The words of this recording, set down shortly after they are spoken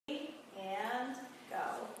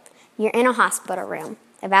You're in a hospital room,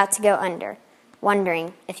 about to go under,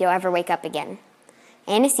 wondering if you'll ever wake up again.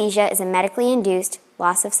 Anesthesia is a medically induced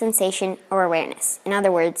loss of sensation or awareness. In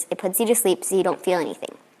other words, it puts you to sleep so you don't feel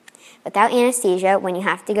anything. Without anesthesia, when you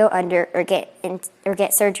have to go under or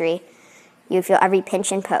get surgery, you would feel every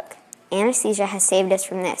pinch and poke. Anesthesia has saved us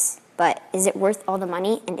from this, but is it worth all the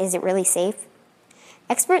money, and is it really safe?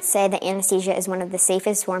 Experts say that anesthesia is one of the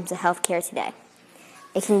safest forms of healthcare today.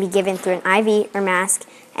 It can be given through an IV or mask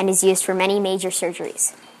and is used for many major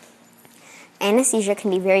surgeries. Anesthesia can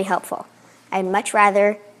be very helpful. I'd much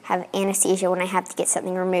rather have anesthesia when I have to get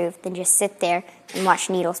something removed than just sit there and watch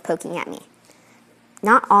needles poking at me.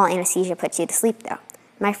 Not all anesthesia puts you to sleep, though.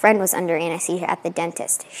 My friend was under anesthesia at the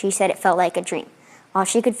dentist. She said it felt like a dream. All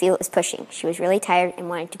she could feel was pushing. She was really tired and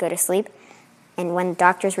wanted to go to sleep, and when the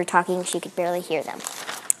doctors were talking, she could barely hear them.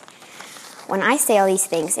 When I say all these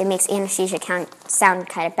things, it makes anesthesia sound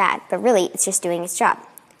kind of bad, but really, it's just doing its job.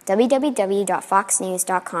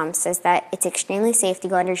 www.foxnews.com says that it's extremely safe to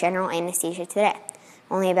go under general anesthesia today.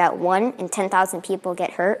 Only about 1 in 10,000 people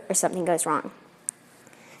get hurt or something goes wrong.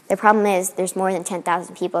 The problem is there's more than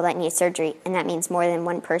 10,000 people that need surgery, and that means more than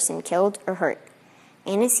one person killed or hurt.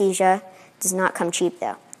 Anesthesia does not come cheap,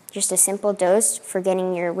 though. Just a simple dose for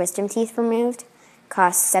getting your wisdom teeth removed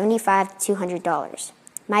costs $75 to $200.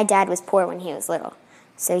 My dad was poor when he was little,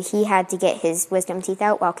 so he had to get his wisdom teeth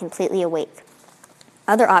out while completely awake.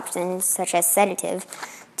 Other options, such as sedative,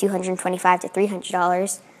 $225 to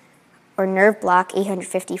 $300, or nerve block,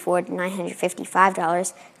 $854 to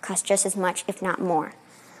 $955, cost just as much, if not more.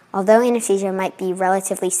 Although anesthesia might be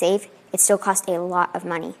relatively safe, it still costs a lot of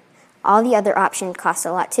money. All the other options cost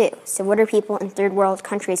a lot too. So what are people in third world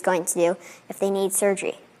countries going to do if they need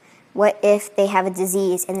surgery? What if they have a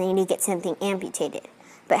disease and they need to get something amputated?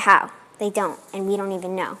 But how? They don't, and we don't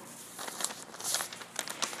even know.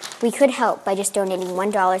 We could help by just donating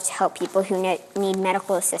 $1 to help people who need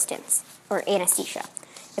medical assistance or anesthesia.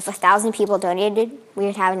 If 1,000 people donated, we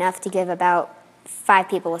would have enough to give about 5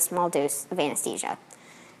 people a small dose of anesthesia.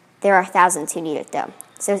 There are thousands who need it, though.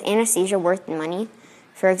 So is anesthesia worth the money?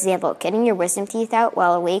 For example, getting your wisdom teeth out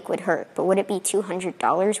while awake would hurt, but would it be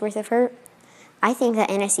 $200 worth of hurt? I think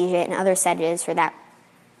that anesthesia and other sedatives, for that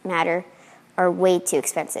matter, are way too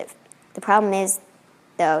expensive. The problem is,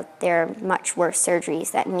 though, there are much worse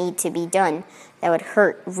surgeries that need to be done that would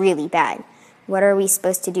hurt really bad. What are we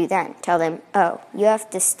supposed to do then? Tell them, oh, you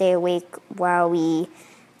have to stay awake while we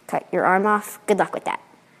cut your arm off? Good luck with that.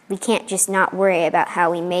 We can't just not worry about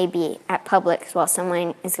how we may be at Publix while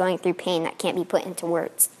someone is going through pain that can't be put into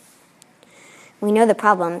words. We know the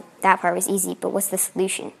problem. That part was easy, but what's the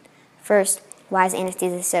solution? First, why is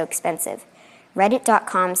anesthesia so expensive?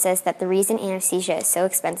 Reddit.com says that the reason anesthesia is so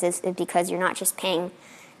expensive is because you're not just paying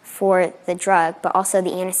for the drug, but also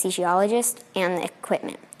the anesthesiologist and the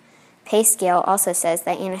equipment. PayScale also says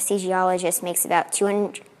that anesthesiologist makes about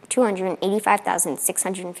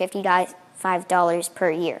 $285,655 per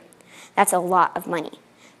year. That's a lot of money.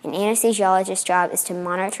 An anesthesiologist's job is to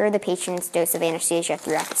monitor the patient's dose of anesthesia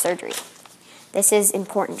throughout the surgery. This is an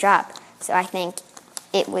important job, so I think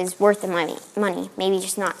it was worth the money, maybe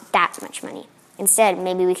just not that much money. Instead,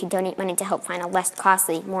 maybe we could donate money to help find a less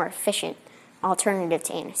costly, more efficient alternative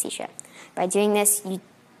to anesthesia. By doing this, you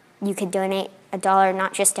could donate $1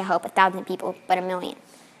 not just to help 1,000 people, but 1,000,000.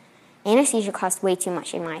 Anesthesia costs way too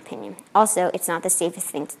much, in my opinion. Also, it's not the safest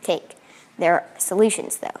thing to take. There are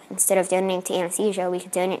solutions, though. Instead of donating to anesthesia, we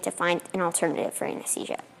could donate to find an alternative for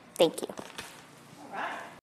anesthesia. Thank you.